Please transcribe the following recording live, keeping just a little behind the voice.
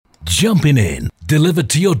Jumping In, delivered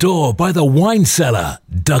to your door by the wine cellar,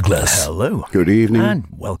 Douglas. Hello. Good evening. And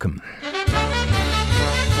welcome.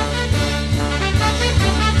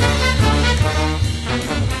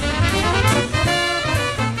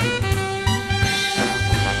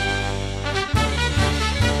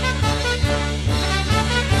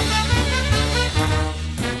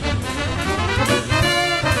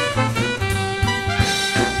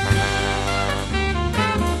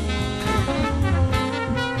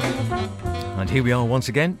 And here we are once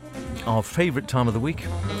again, our favourite time of the week,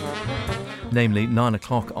 namely 9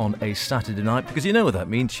 o'clock on a Saturday night, because you know what that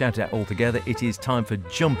means. Shout out all together. It is time for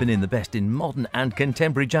Jumping In, the best in modern and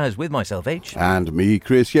contemporary jazz, with myself, H. And me,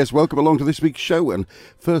 Chris. Yes, welcome along to this week's show. And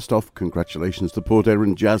first off, congratulations to Port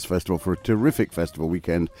Erin Jazz Festival for a terrific festival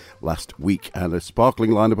weekend last week, and a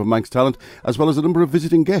sparkling lineup of Manx talent, as well as a number of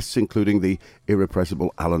visiting guests, including the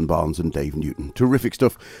irrepressible Alan Barnes and Dave Newton. Terrific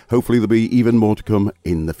stuff. Hopefully there'll be even more to come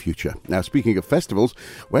in the future. Now, speaking of festivals,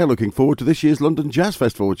 we're looking forward to this year's London Jazz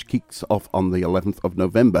Festival, which kicks off on the 11th of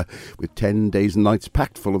November, with 10 days and nights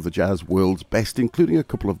packed full of the jazz world's best, including a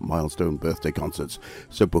couple of milestone birthday concerts.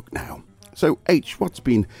 So book now. So, H, what's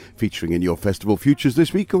been featuring in your festival futures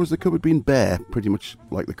this week, or has the cupboard been bare, pretty much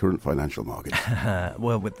like the current financial market?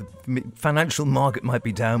 Well, with the financial market might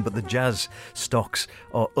be down, but the jazz stocks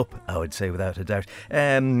are up, I would say, without a doubt.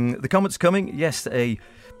 The Comet's coming. Yes, a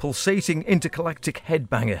pulsating intergalactic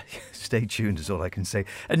headbanger. Stay tuned is all I can say.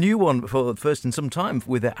 A new one for the first in some time,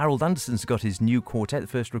 with Harold Anderson's got his new quartet, the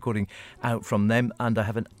first recording out from them, and I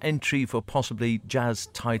have an entry for possibly jazz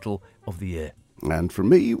title of the year. And from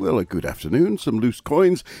me, well, a good afternoon, some loose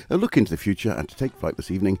coins, a look into the future, and to take flight this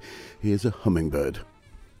evening, here's a hummingbird.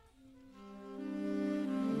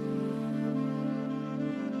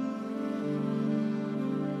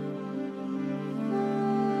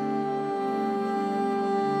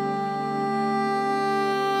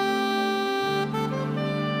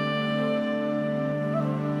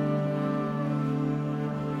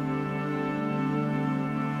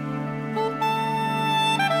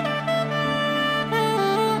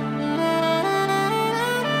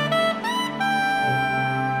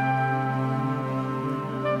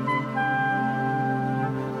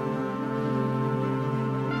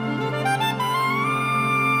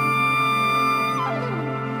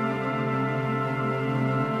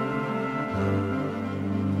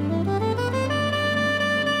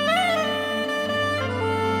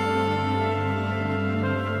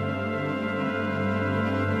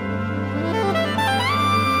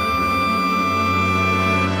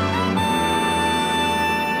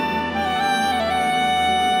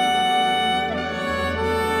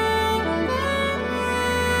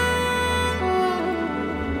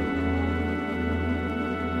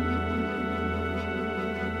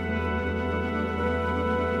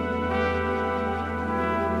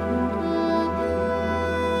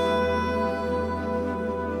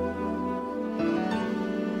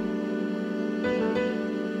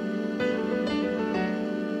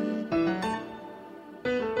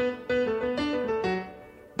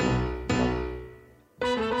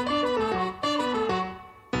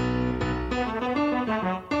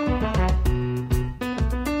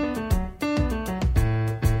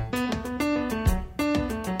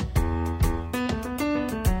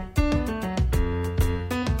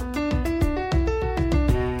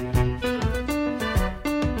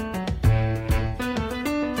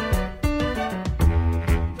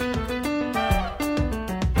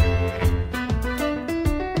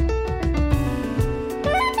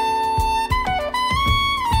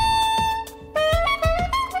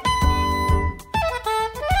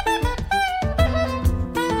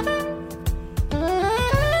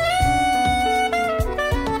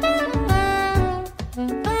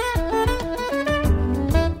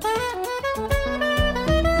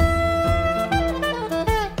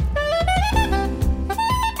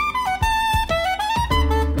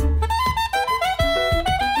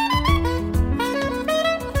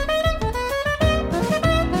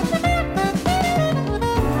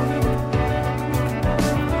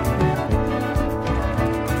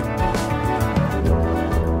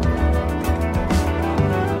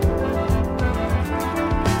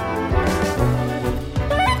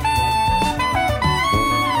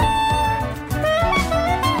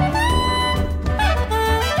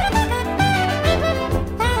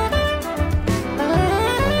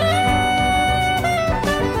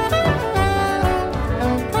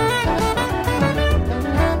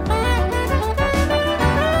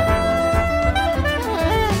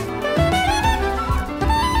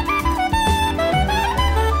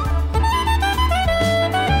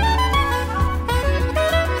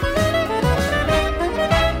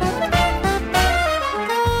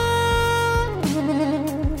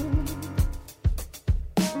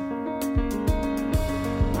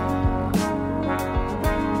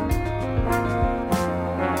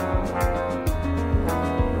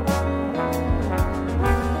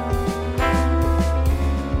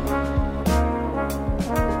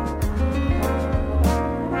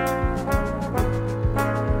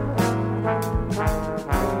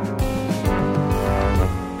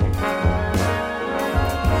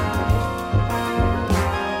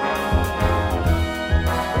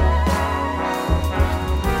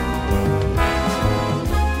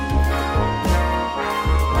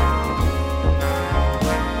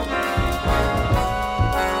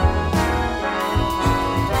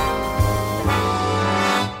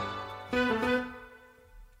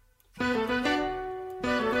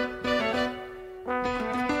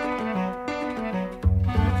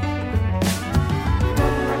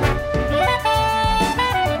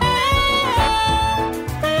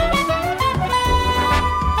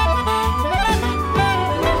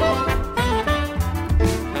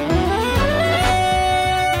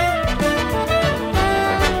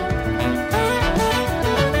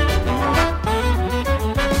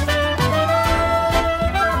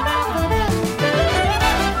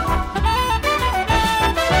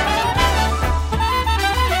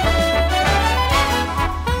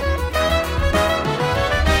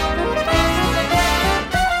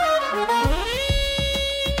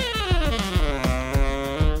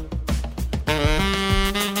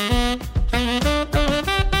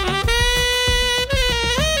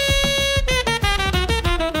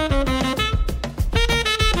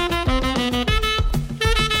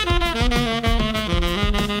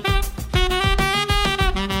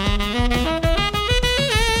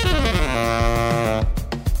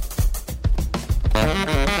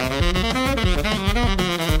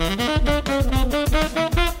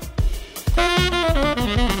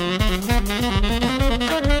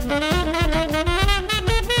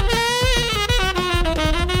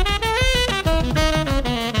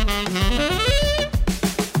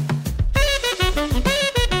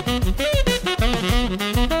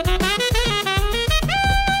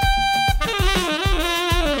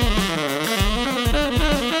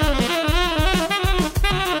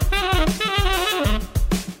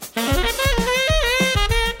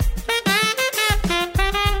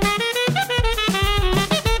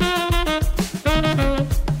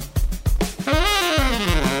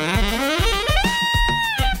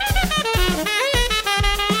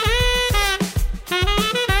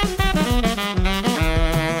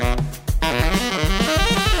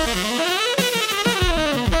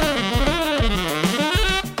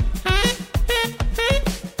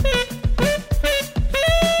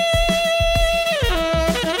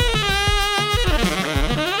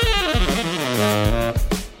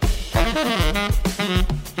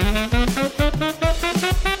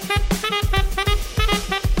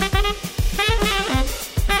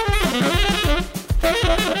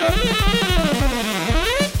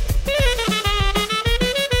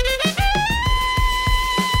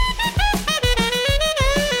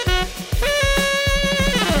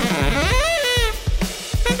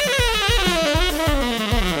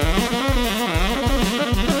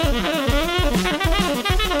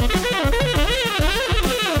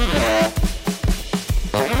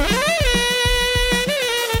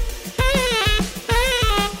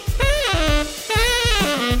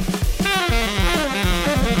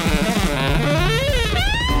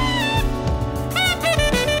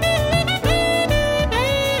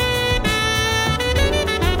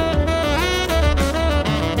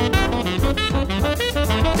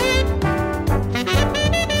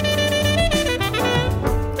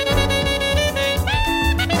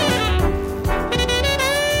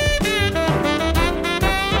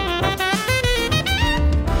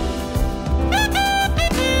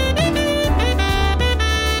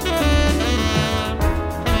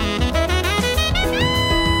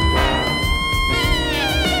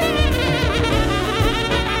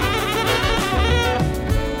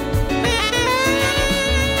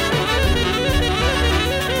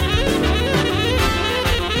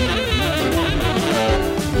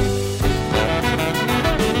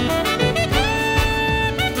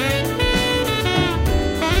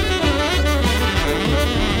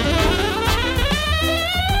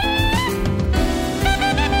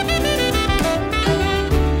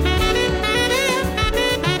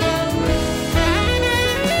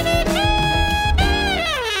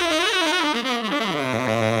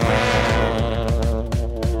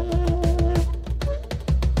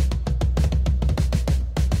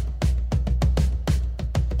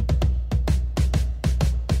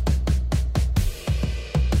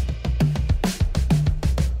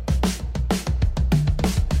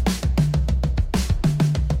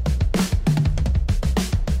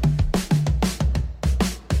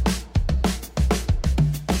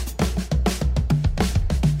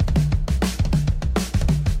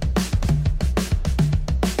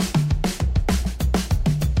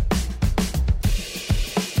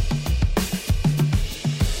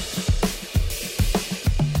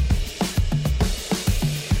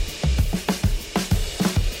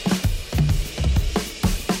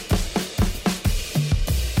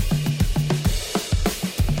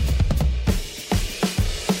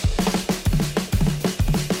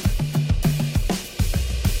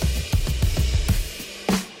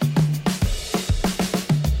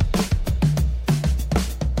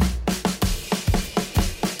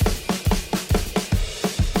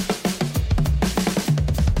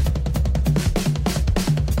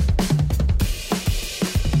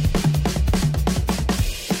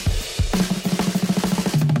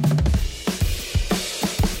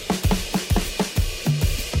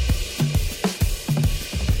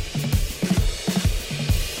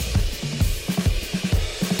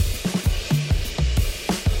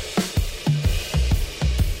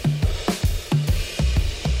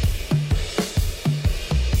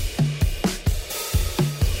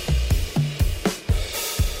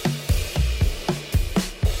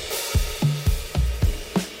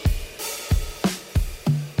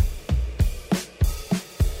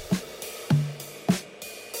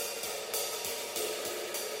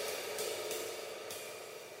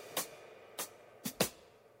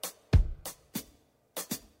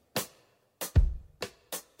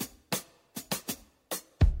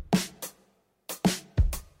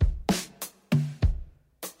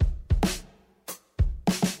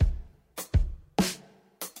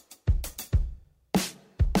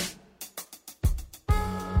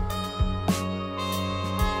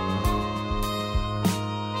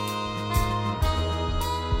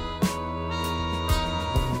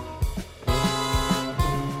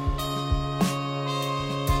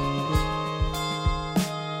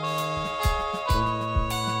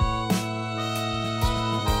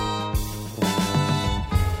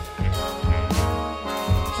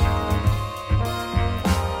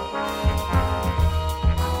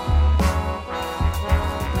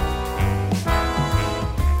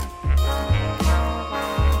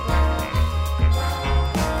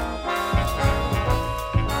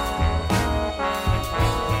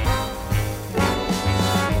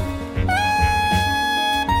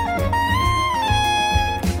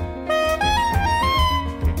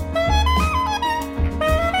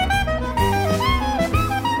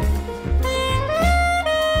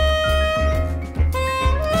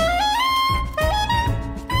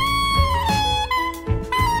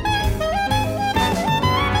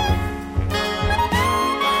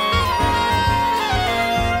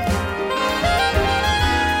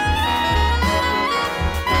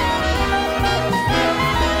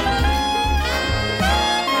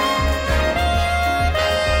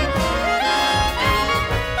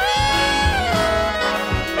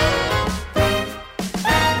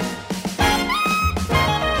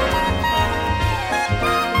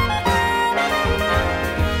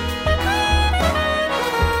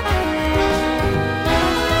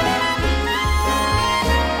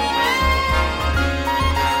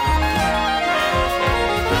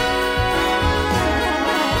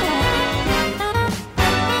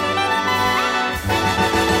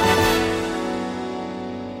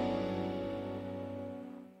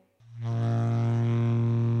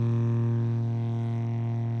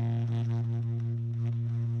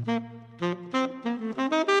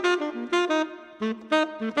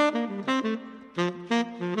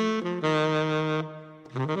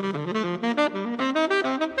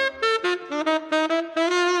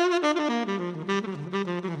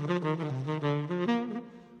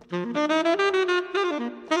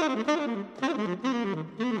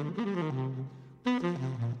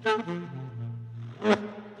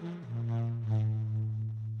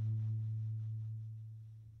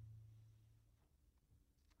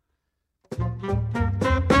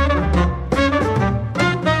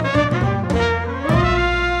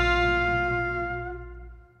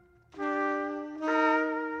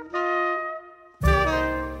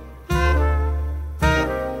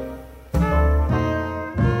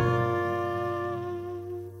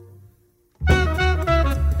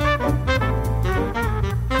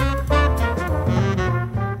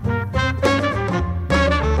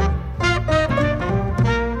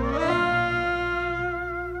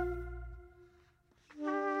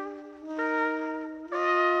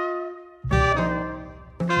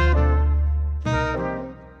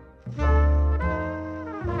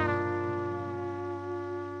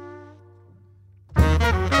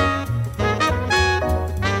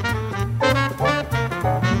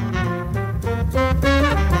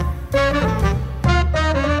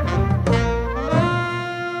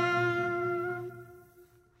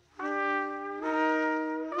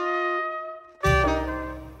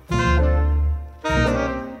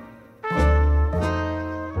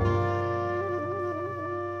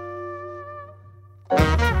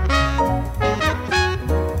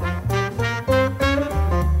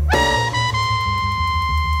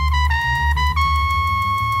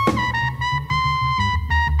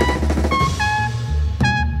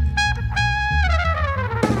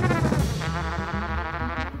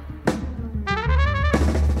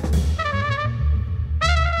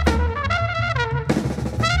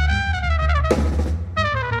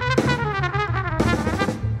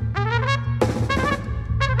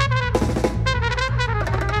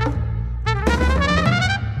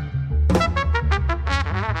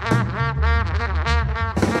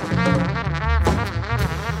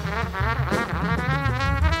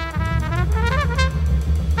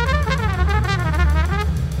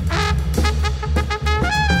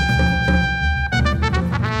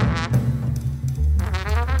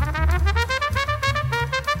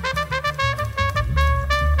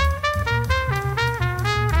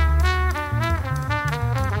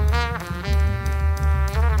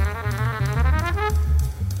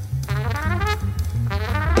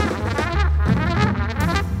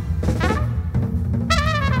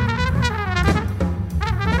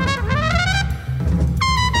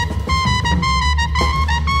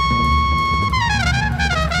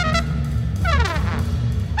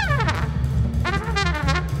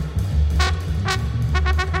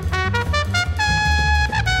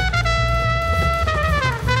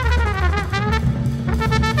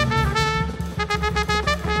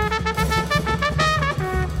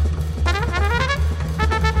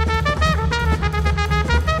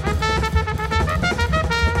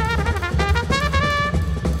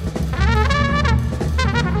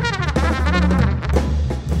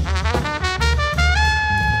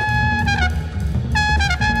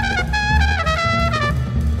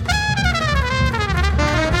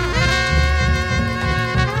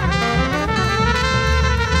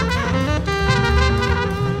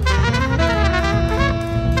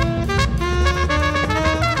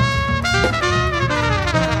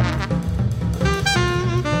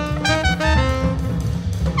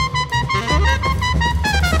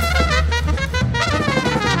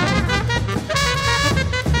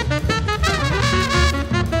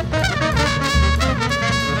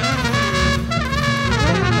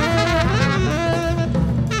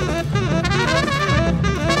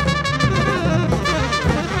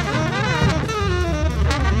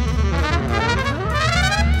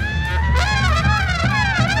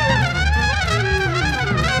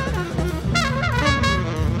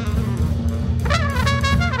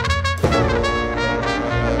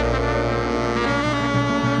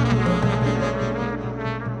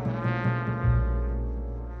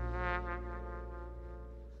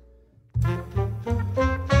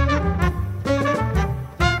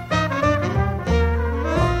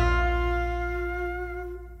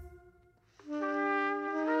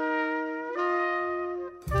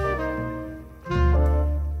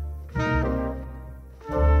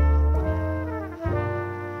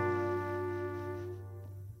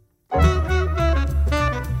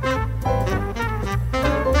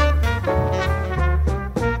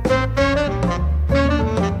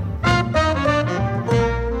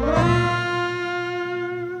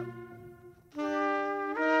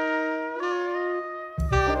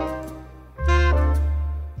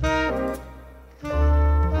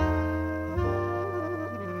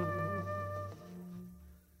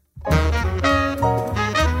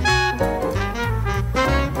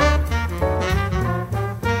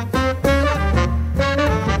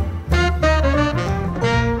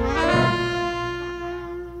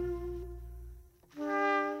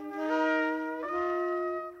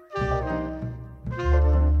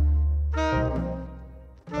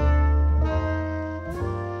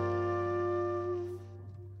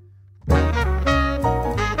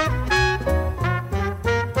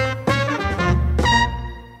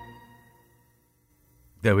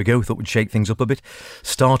 There we go. Thought we'd shake things up a bit.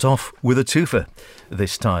 Start off with a twofer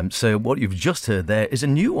this time. So what you've just heard there is a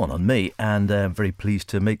new one on me, and I'm very pleased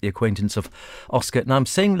to make the acquaintance of Oscar. Now, I'm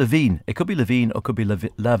saying Levine. It could be Levine or it could be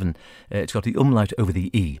Lavin. It's got the umlaut over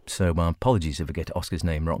the E, so my apologies if I get Oscar's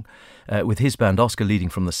name wrong. With his band, Oscar leading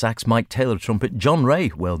from the sax, Mike Taylor trumpet, John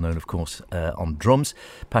Ray, well known of course on drums,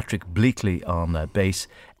 Patrick Bleakley on bass,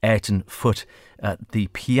 Ayrton Foote at the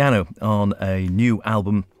piano on a new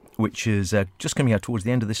album which is just coming out towards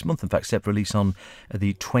the end of this month. In fact, set for release on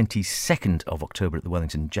the 22nd of October at the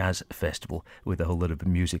Wellington Jazz Festival, with a whole lot of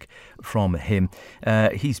music from him.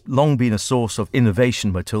 He's long been a source of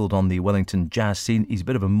innovation, we're told, on the Wellington jazz scene. He's a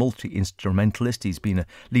bit of a multi-instrumentalist. He's been a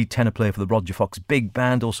lead tenor player for the Roger Fox Big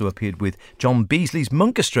Band, also appeared with John Beasley's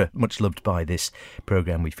Monkestra, much loved by this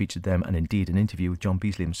programme. We featured them, and indeed an interview with John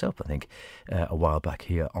Beasley himself, I think, a while back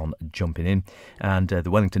here on Jumping In. And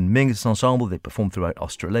the Wellington Mingus Ensemble, they performed throughout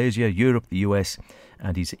Australasia, Europe, the US,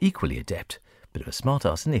 and he's equally adept, bit of a smart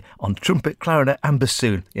ass, isn't he, on trumpet, clarinet and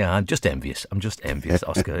bassoon. Yeah, I'm just envious,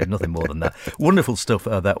 Oscar. Nothing more than that. Wonderful stuff,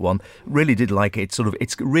 that one. Really did like it.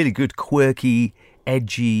 It's really good, quirky,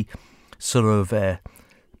 edgy, sort of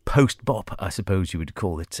post-bop, I suppose you would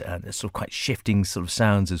call it, and sort of quite shifting sort of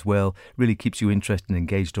sounds as well. Really keeps you interested and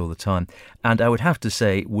engaged all the time. And I would have to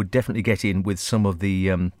say, would definitely get in with some of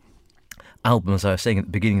the album, as I was saying at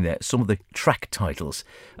the beginning there, some of the track titles.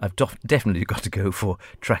 I've definitely got to go for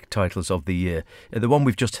track titles of the year. The one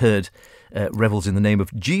we've just heard revels in the name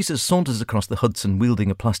of Jesus Saunters Across the Hudson wielding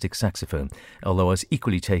a plastic saxophone, although I was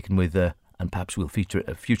equally taken with, and perhaps we'll feature at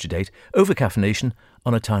a future date, Overcaffeination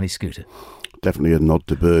on a Tiny Scooter. Definitely a nod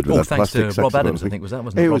to Bird with that thanks plastic to Rob saxophone, Adams, I think, was that,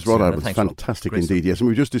 wasn't it? It was Rob Adams. Thanks, fantastic Rob. Indeed, yes. And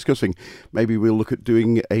we were just discussing maybe we'll look at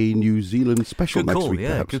doing a New Zealand special Good next call, week, yeah,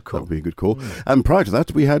 perhaps. good call. That would be a good call. And prior to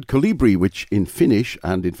that, we had Colibri, which in Finnish,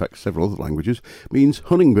 and in fact several other languages, means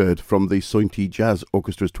hummingbird, from the Sointi Jazz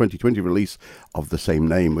Orchestra's 2020 release of the same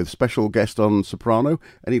name, with special guest on soprano.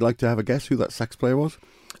 Any like to have a guess who that sax player was?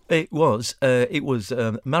 It was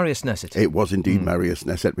Marius Nesset. It was indeed Marius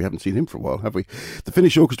Nesset. We haven't seen him for a while, have we? The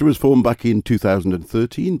Finnish orchestra was formed back in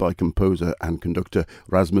 2013 by composer and conductor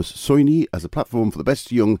Rasmus Soini as a platform for the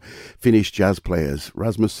best young Finnish jazz players.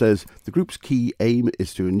 Rasmus says the group's key aim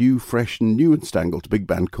is to a new, fresh, new ensemble to big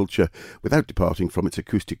band culture without departing from its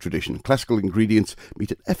acoustic tradition. Classical ingredients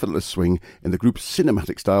meet an effortless swing in the group's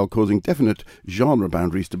cinematic style, causing definite genre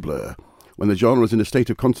boundaries to blur. When the genre is in a state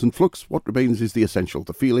of constant flux, what remains is the essential,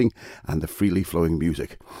 the feeling and the freely flowing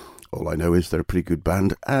music. All I know is they're a pretty good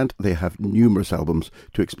band, and they have numerous albums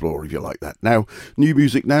to explore if you like that. Now, new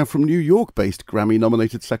music now from New York-based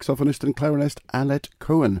Grammy-nominated saxophonist and clarinetist Annette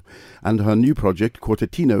Cohen. And her new project,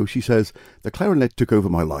 Quartetino, she says, "The clarinet took over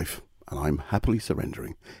my life, and I'm happily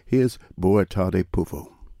surrendering." Here's Boa Tarde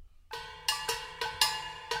Povo.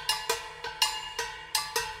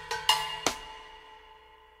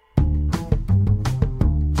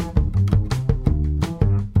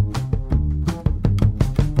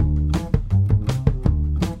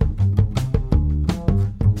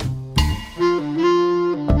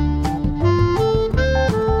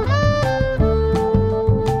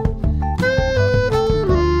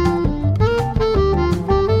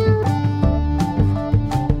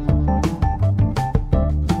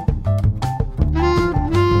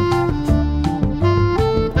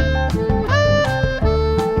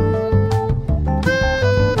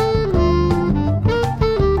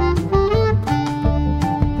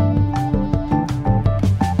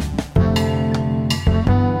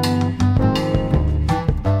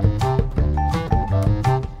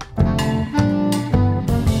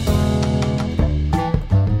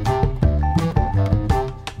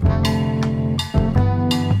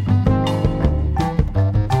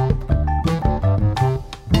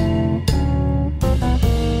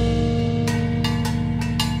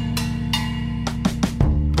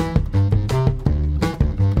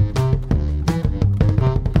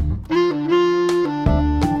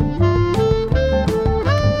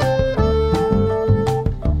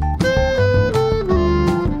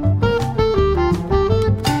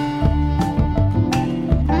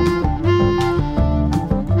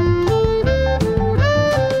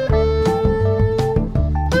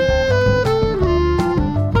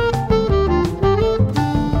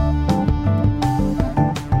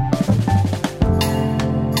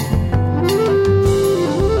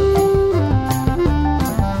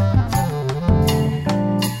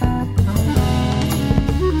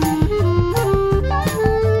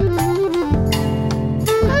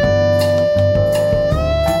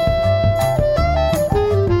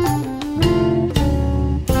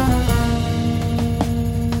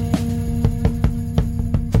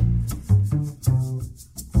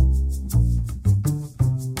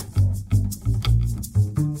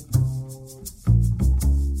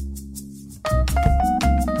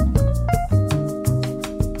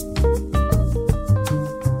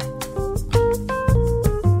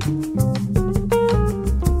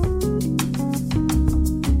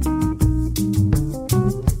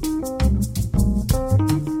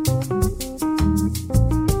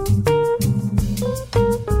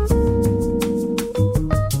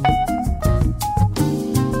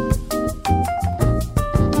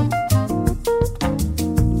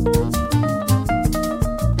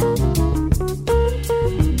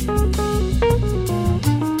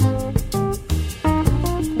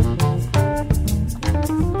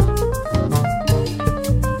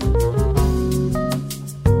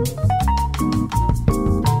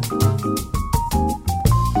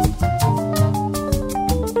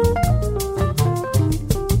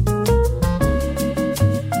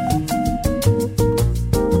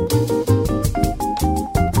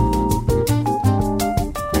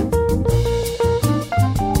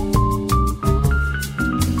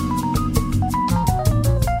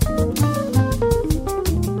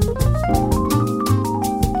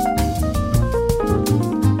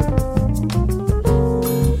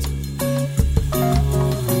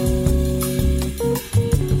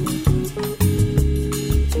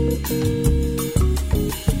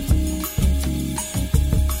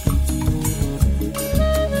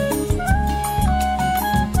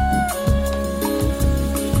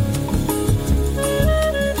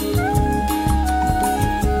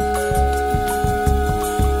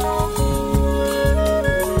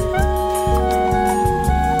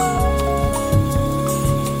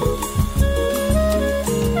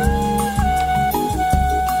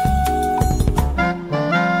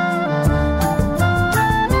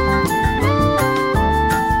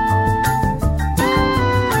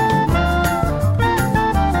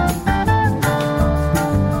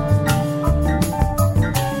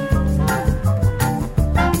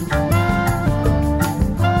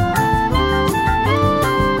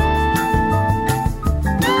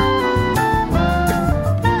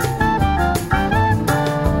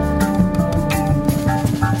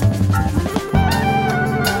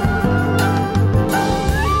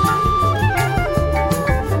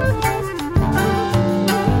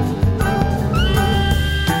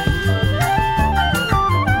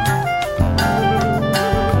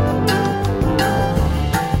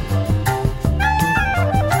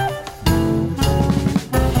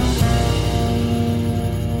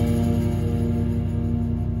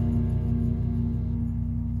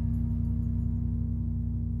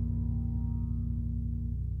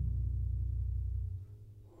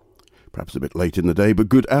 perhaps a bit late in the day, but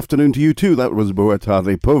good afternoon to you too. That was Boa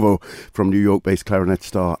Tarde Povo from New York-based clarinet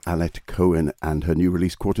star Annette Cohen and her new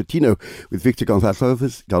release Quartetino with Victor Gonsalves.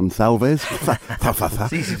 It's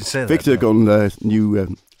easy to say Victor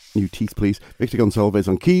that. New teeth, please. Victor Gonsalves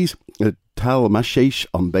on keys, Tal Mashesh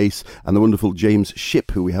on bass, and the wonderful James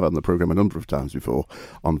Shipp, who we have on the programme a number of times before,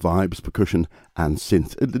 on vibes, percussion and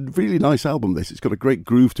synth. A really nice album, this. It's got a great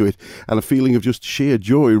groove to it and a feeling of just sheer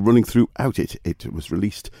joy running throughout it. It was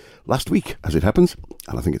released last week, as it happens,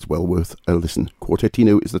 and I think it's well worth a listen.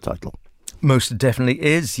 Quartetino is the title. Most definitely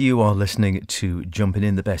is. You are listening to Jumping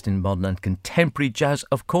In, the best in modern and contemporary jazz,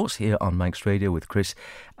 of course, here on Manx Radio with Chris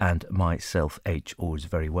and myself, H. Always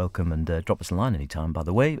very welcome, and drop us a line anytime, by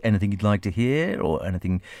the way. Anything you'd like to hear or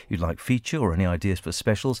anything you'd like feature or any ideas for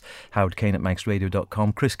specials, Howard Kane at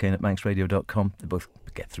manxradio.com, Chris Kane at manxradio.com. They both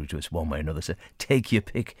get through to us one way or another, so take your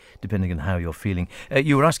pick depending on how you're feeling.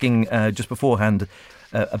 You were asking just beforehand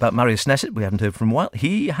about Marius Nesset. We haven't heard from him in a while.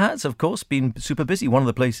 He has, of course, been super busy. One of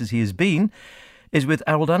the places he has been is with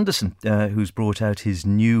Harold Anderson, who's brought out his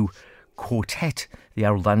new quartet, the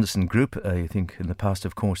Harold Anderson Group. I think in the past,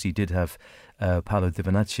 of course, he did have Paolo Di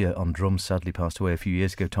Venezia on drums, sadly passed away a few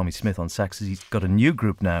years ago, Tommy Smith on saxes. He's got a new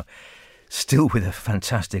group now, still with a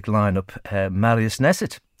fantastic lineup. Marius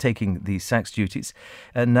Nesset taking the sax duties,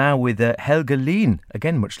 and now with Helge Lean.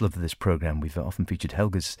 Again, much love for this programme. We've often featured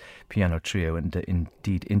Helge's piano trio and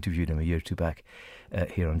indeed interviewed him a year or two back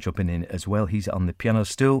here on Jumping In as well. He's on the piano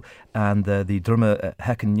stool, and the drummer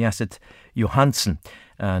Hakan Yasset Johansson.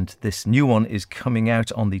 And this new one is coming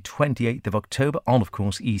out on the 28th of October on, of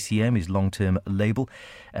course, ECM, his long-term label.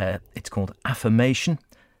 It's called Affirmation.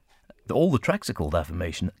 All the tracks are called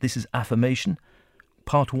Affirmation. This is Affirmation,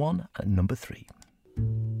 Part 1 and Number 3.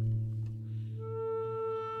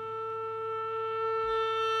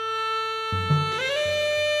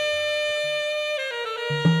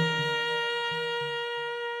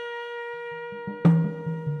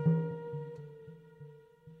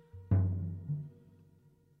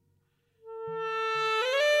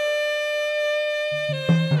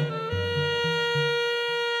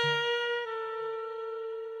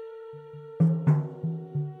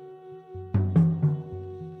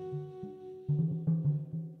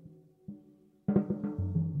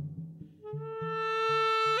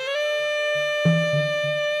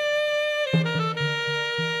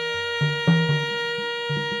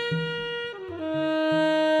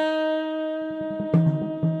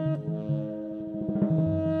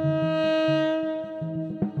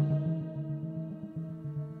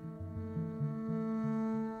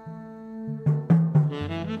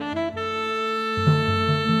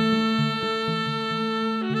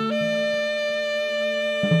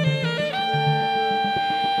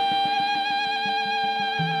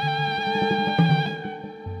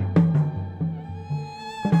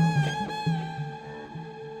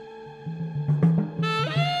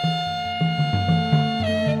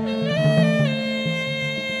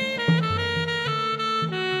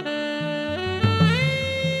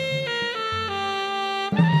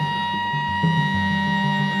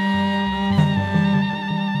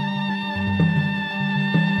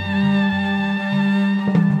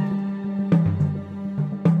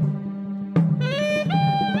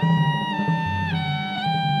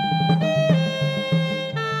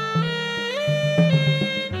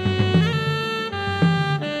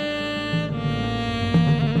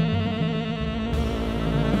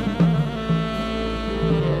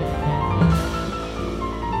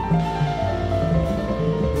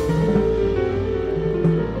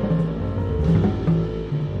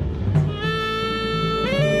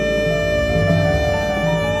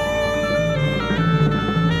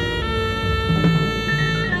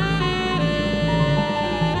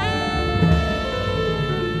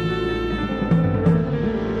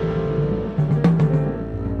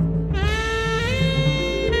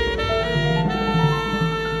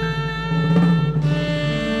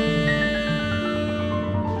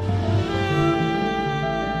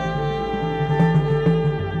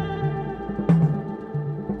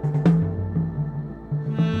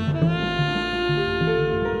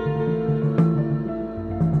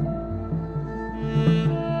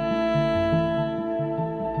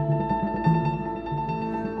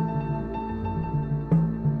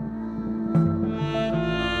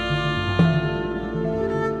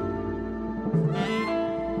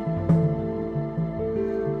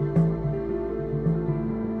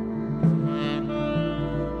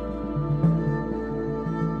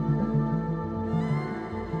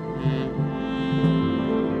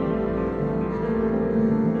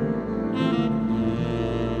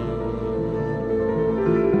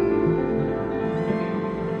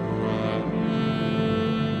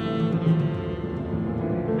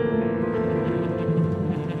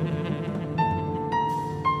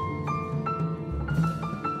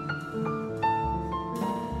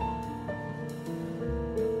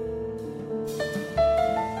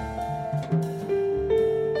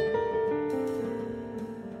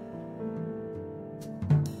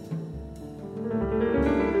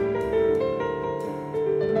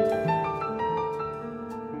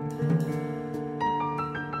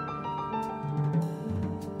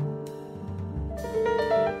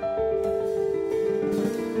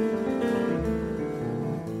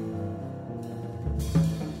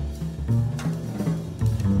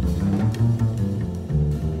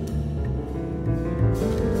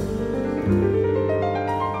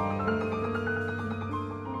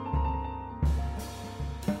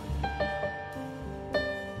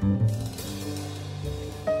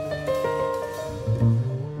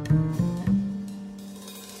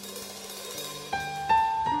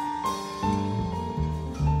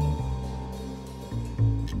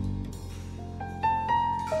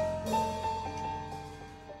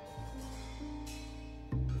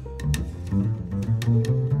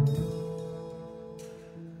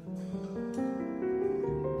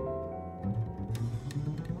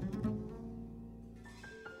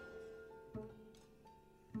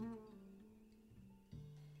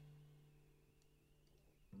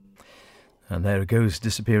 And there it goes,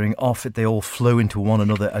 disappearing off it. They all flow into one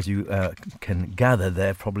another, as you can gather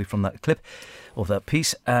there, probably from that clip of that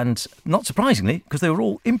piece. And not surprisingly, because they were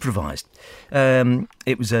all improvised.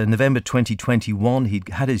 It was November 2021. He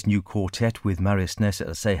had his new quartet with Marius Nesset, as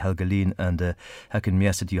I say, Helge Lien and Håkan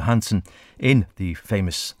Mjæseth Johansen in the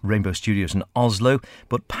famous Rainbow Studios in Oslo.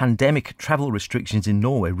 But pandemic travel restrictions in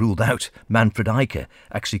Norway ruled out Manfred Eicher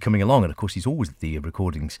actually coming along. And of course, he's always at the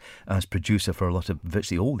recordings as producer for a lot of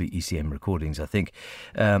virtually all the ECM recordings, I think.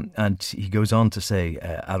 And he goes on to say,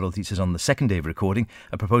 Adolf, he says, on the second day of recording,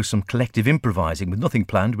 I proposed some collective improvising with nothing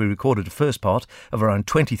planned. We recorded a first part of around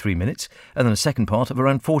 23 minutes and then a second part of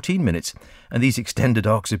around 14 minutes. And these extended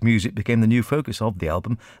arcs of music became the new focus of the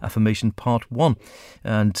album, Affirmation Part 1.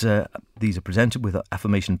 And these are presented with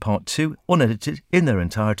Affirmation Part 2, unedited in their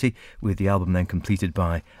entirety, with the album then completed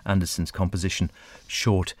by Anderson's composition,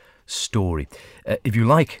 Short Story. If you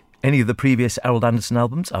like any of the previous Harold Anderson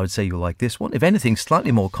albums, I would say you'll like this one. If anything,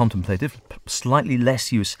 slightly more contemplative, slightly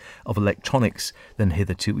less use of electronics than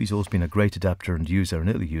hitherto. He's always been a great adapter and user, an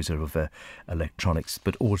early user of electronics,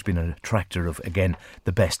 but always been an attractor of, again,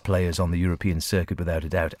 the best players on the European circuit, without a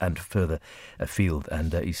doubt, and further afield.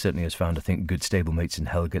 And he certainly has found, I think, good stablemates in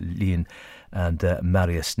Helge Lien and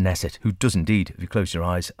Marius Nesset, who does indeed, if you close your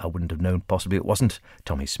eyes, I wouldn't have known possibly it wasn't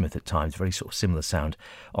Tommy Smith at times. Very sort of similar sound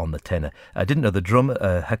on the tenor. I didn't know the drummer,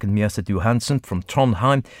 Håkan Mjæseth Johansen from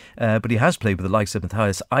Trondheim, but he has played with the likes of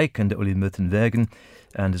Matthias Eich and Ole Muttenbergen,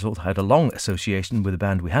 and has also had a long association with a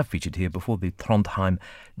band we have featured here before, the Trondheim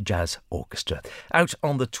Jazz Orchestra. Out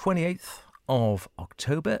on the 28th of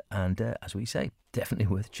October, and as we say, definitely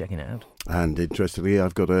worth checking out. And interestingly,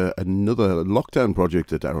 I've got another lockdown project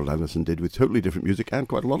that Harold Anderson did with totally different music and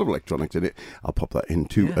quite a lot of electronics in it. I'll pop that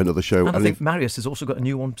into another show. And I think Marius has also got a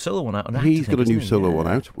new one, solo one out on that. He's got a new solo one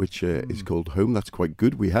out, which is called Home. That's quite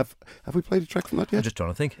good. Have we played a track from that yet? I'm just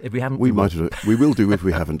trying to think. If we haven't, we might have. We will do if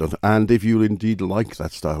we haven't done. And if you indeed like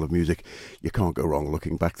that style of music, you can't go wrong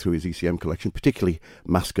looking back through his ECM collection, particularly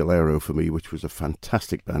Mascalero for me, which was a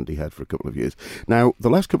fantastic band he had for a couple of years. Now, the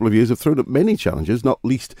last couple of years have thrown up many challenges, not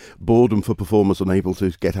least boredom for performers unable to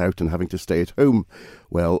get out and having to stay at home.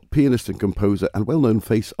 Well, pianist and composer and well-known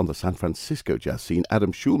face on the San Francisco jazz scene,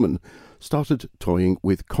 Adam Schulman, started toying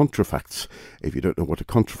with contrafacts. If you don't know what a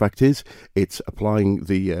contrafact is, it's applying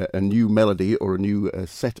a new melody or a new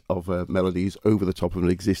set of melodies over the top of an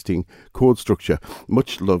existing chord structure,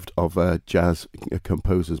 much loved of jazz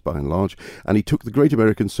composers by and large. And he took the Great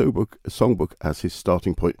American Songbook as his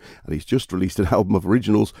starting point, and he's just released an album of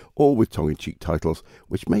originals, all with tongue-in-cheek titles,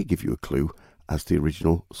 which may give you a clue as to the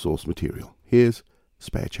original source material. Here's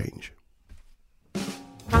Spare Change.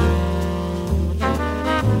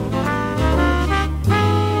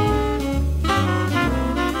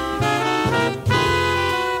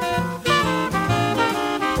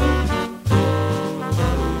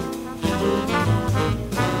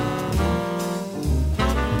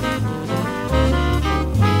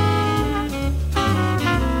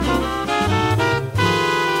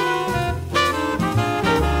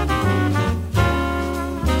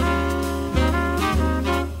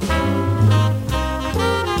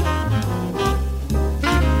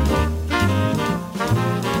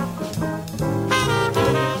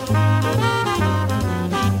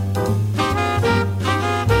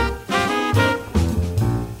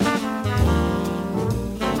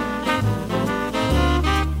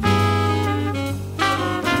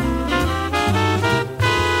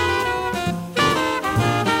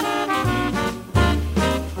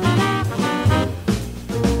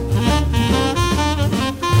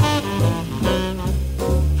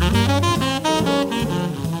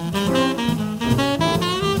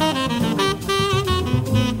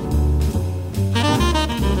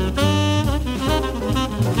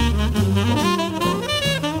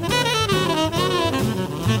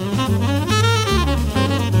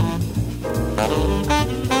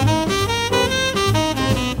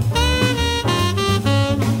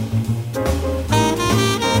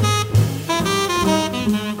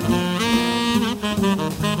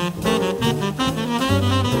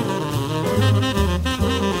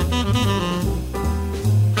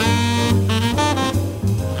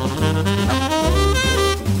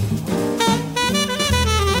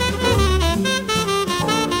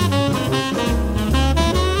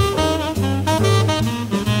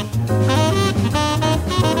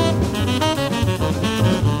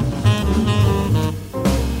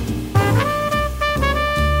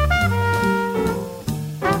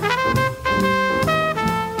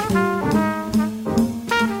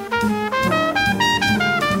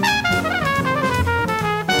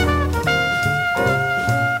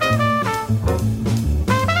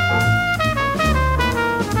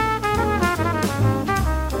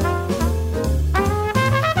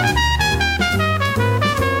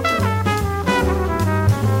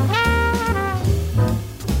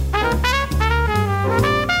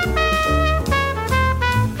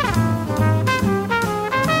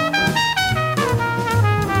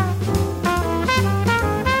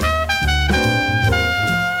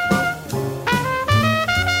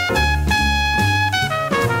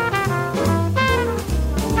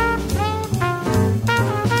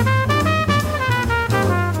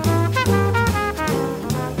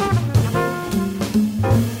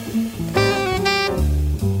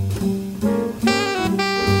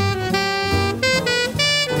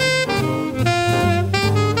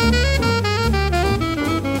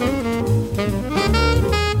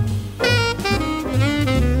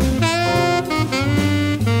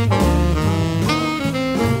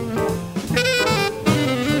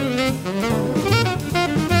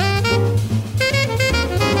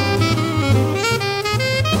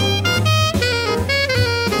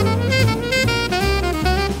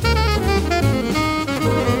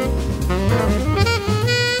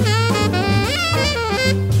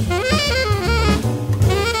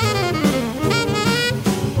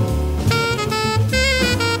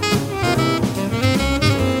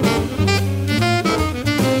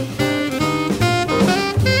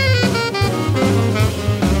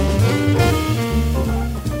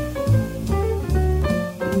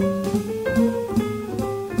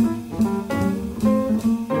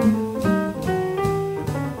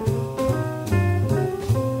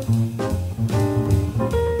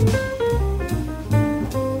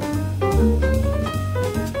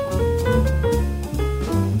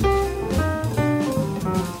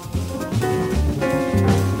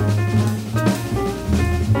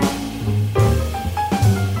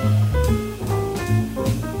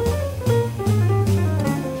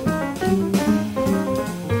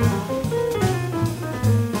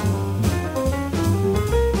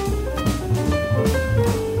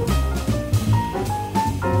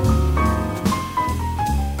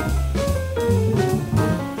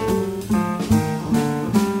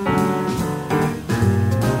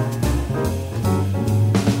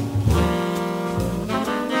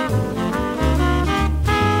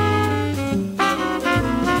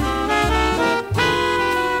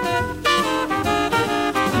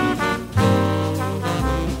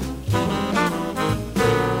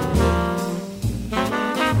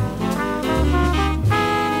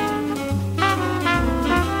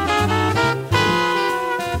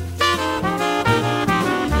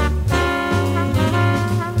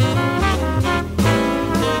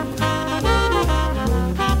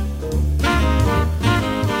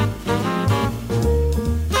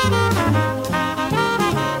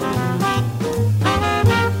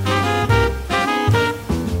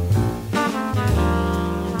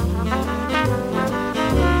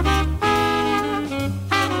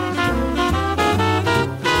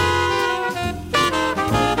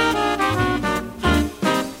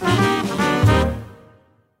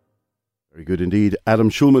 did indeed. Adam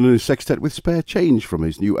Schulman and his sextet with Spare Change from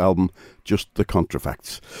his new album, Just the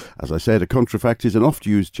Contrafacts. As I said, a contrafact is an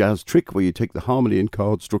oft-used jazz trick where you take the harmony and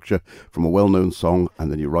chord structure from a well-known song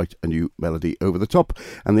and then you write a new melody over the top,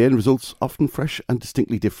 and the end result's often fresh and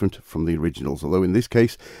distinctly different from the originals, although in this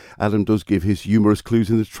case, Adam does give his humorous clues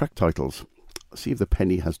in the track titles. See if the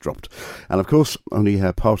penny has dropped. And of course, only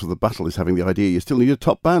part of the battle is having the idea you still need a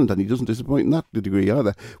top band, and he doesn't disappoint in that degree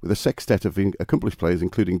either, with a sextet of accomplished players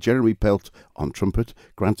including Jeremy Pelt on trumpet,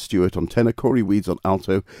 Grant Stewart on tenor, Corey Weeds on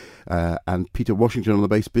alto, and Peter Washington on the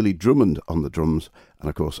bass, Billy Drummond on the drums, and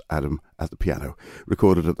of course Adam at the piano.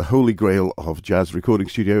 Recorded at the Holy Grail of Jazz Recording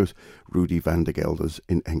Studios, Rudy van der Gelders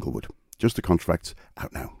in Englewood. Just the Contrafacts,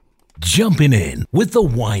 out now. Jumping in with the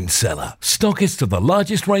Wine Cellar, stockist of the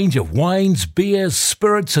largest range of wines, beers,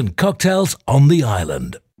 spirits and cocktails on the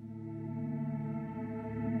island.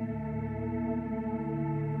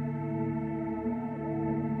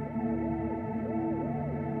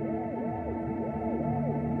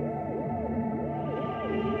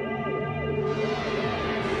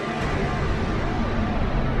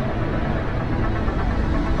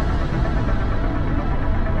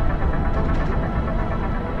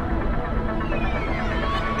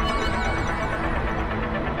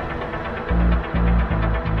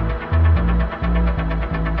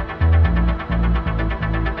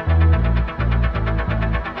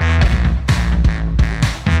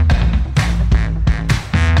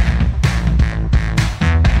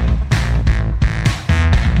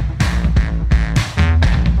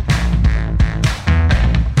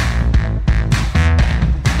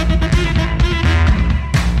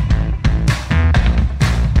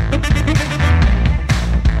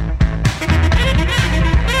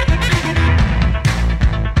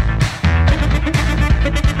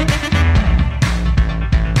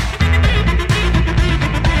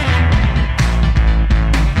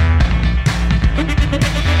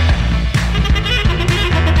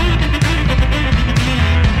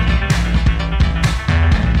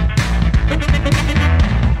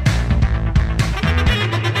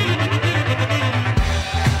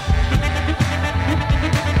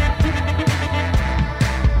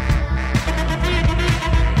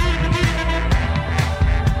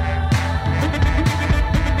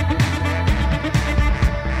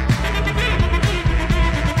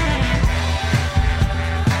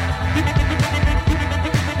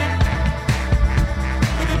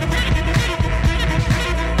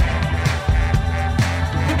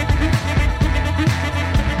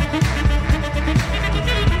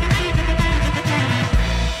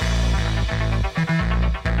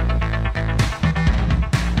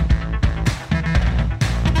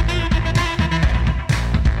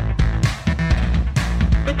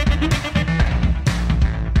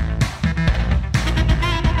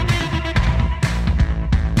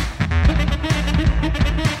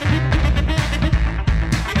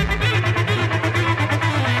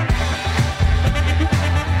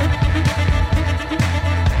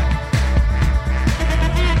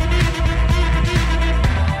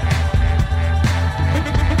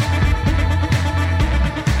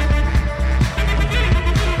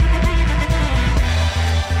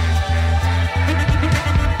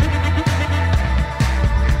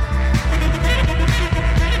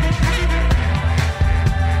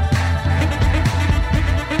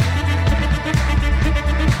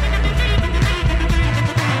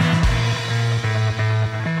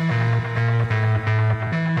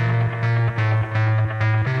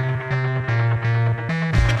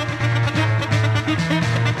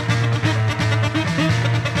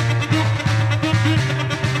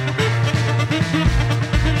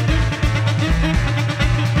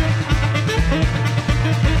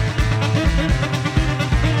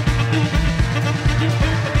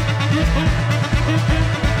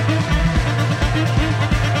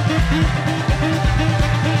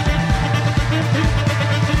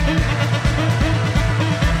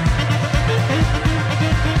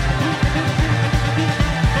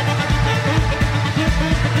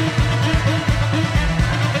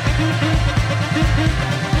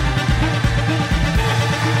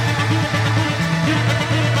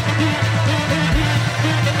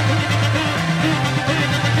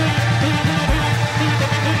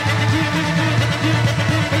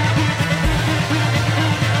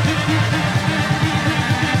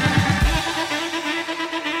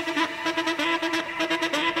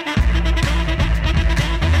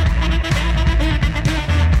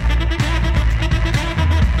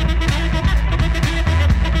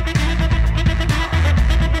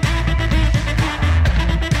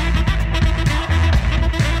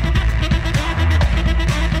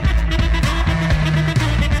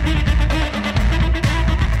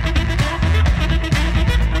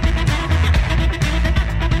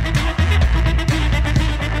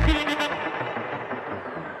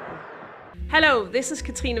 this is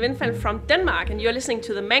Katrine Windfeld from Denmark, and you're listening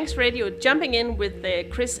to the Manx Radio Jumping In with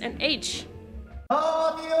Chris and H.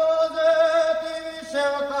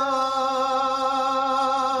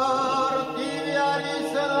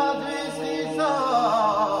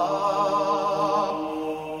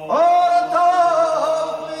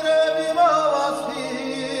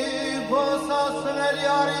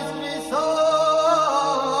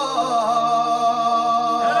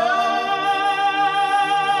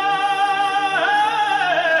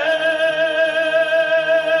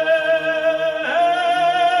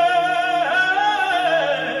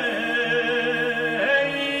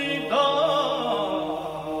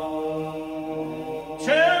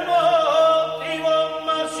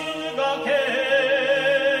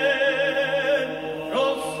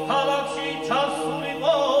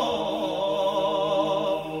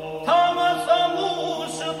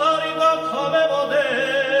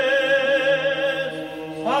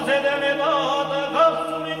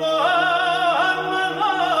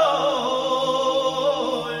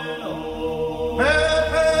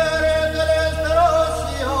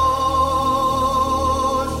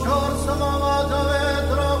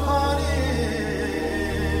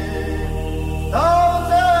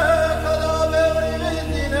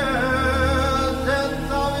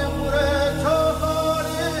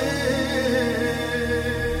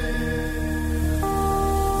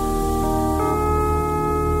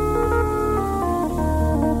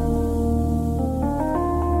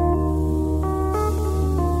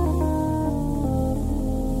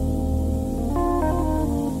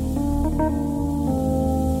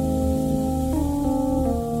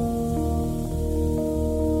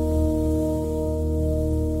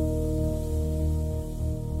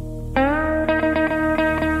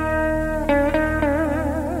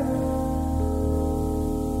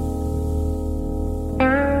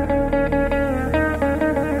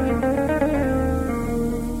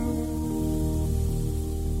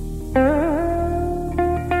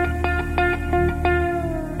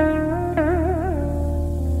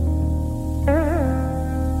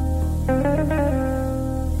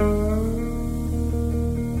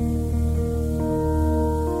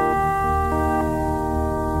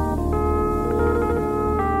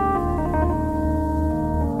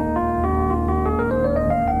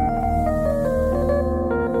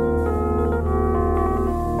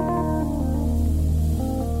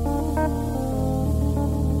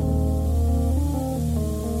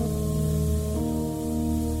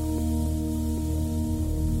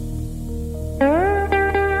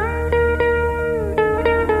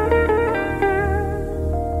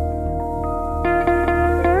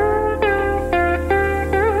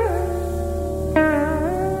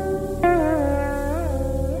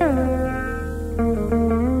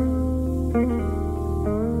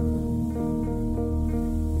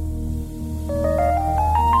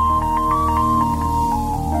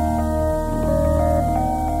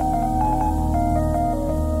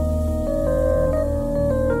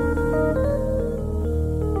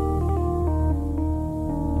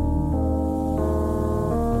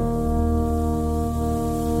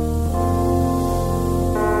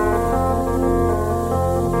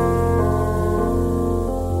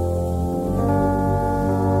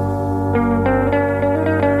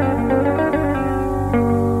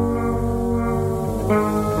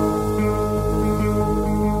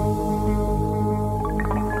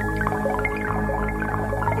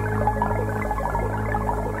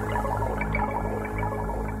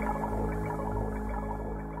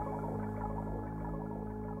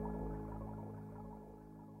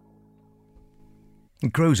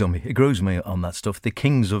 It grows on me. It grows on me on that stuff. The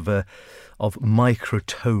kings of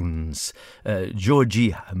microtones,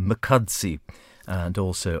 Georgi Makadze, and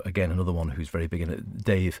also again another one who's very big in it,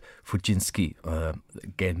 Dave Fujinski.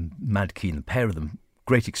 Again, mad keen. A pair of them,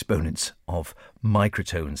 great exponents of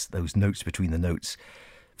microtones. Those notes between the notes.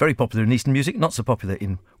 Very popular in Eastern music, not so popular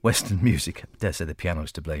in Western music. I dare say the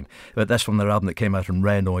piano's to blame. But that's from their album that came out on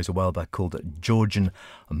Rare Noise a while back called Georgian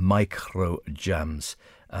Micro Jams.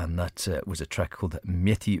 And that was a track called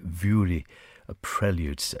Mieti Vuri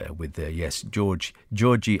Preludes with,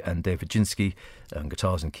 Georgi and Dave Fujinski on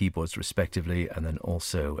guitars and keyboards respectively, and then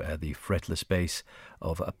also the fretless bass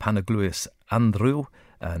of Panagluis Andrew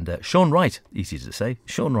and Sean Wright, easy to say,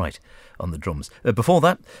 Sean Wright on the drums. Before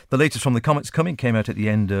that, the latest from the Comets Coming came out at the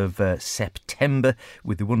end of September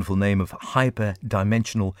with the wonderful name of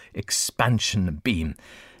Hyperdimensional Expansion Beam.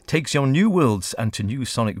 Takes you on new worlds and to new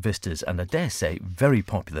sonic vistas, and I dare say very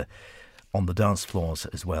popular on the dance floors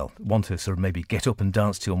as well. Want to sort of maybe get up and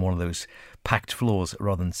dance to on one of those packed floors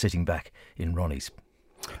rather than sitting back in Ronnie's.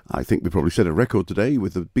 I think we probably set a record today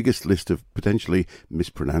with the biggest list of potentially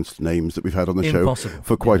mispronounced names that we've had on the show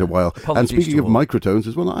for quite a while. Apologies and speaking of all. microtones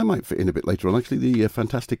as well, I might fit in a bit later on. Actually, the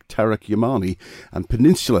fantastic Tarek Yamani and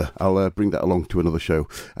Peninsula. I'll bring that along to another show.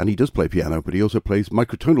 And he does play piano, but he also plays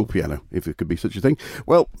microtonal piano, if it could be such a thing.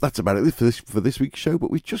 Well, that's about it for this week's show,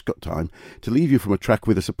 but we've just got time to leave you from a track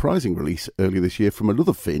with a surprising release earlier this year from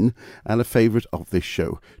another Finn and a favourite of this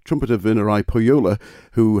show, trumpeter Werner Poyola,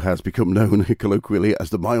 who has become known colloquially as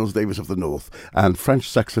the Miles Davis of the North, and French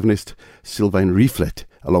saxophonist Sylvain Riflet,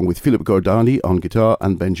 along with Philippe Gordani on guitar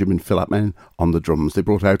and Benjamin Philapmen on the drums. They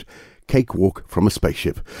brought out Cakewalk from a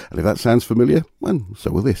Spaceship. And if that sounds familiar, well,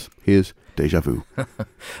 so will this. Here's Deja Vu.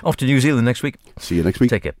 Off to New Zealand next week. See you next week.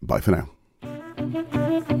 Take care. Bye for now.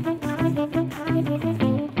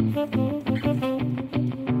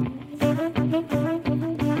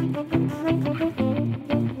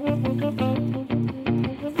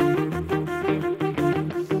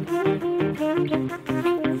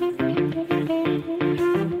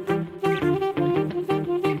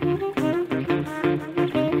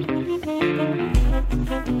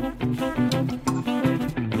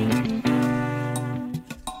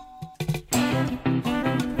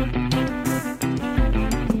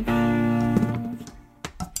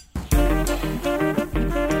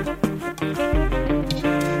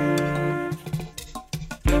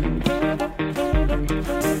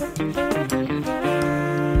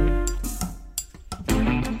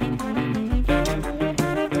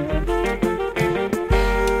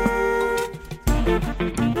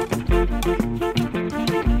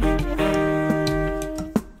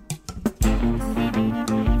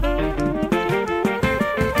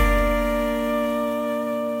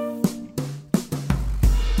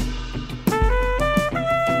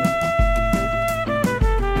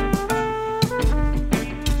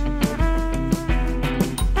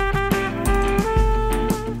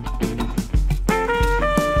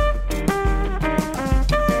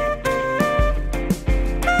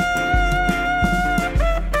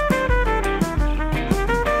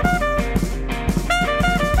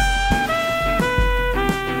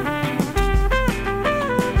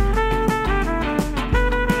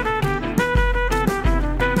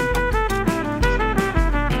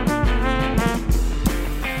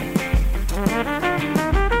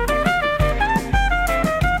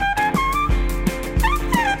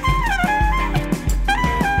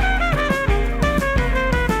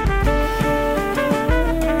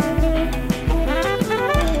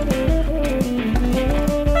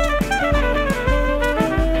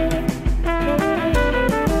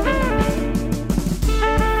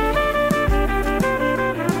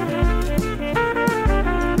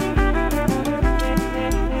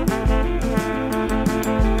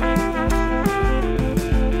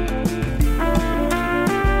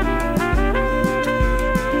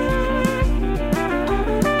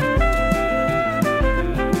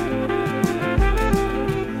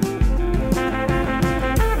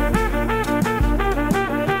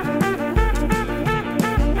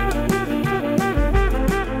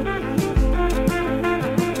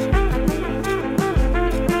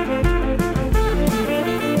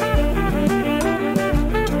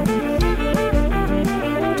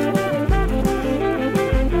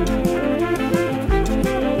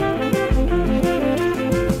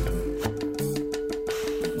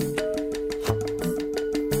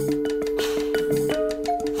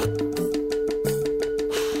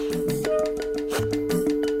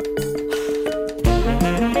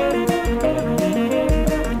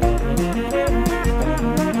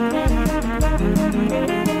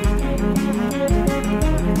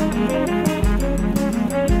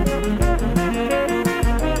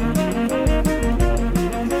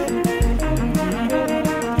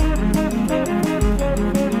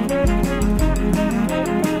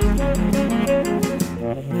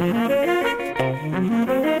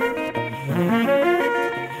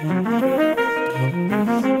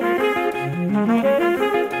 Thank you.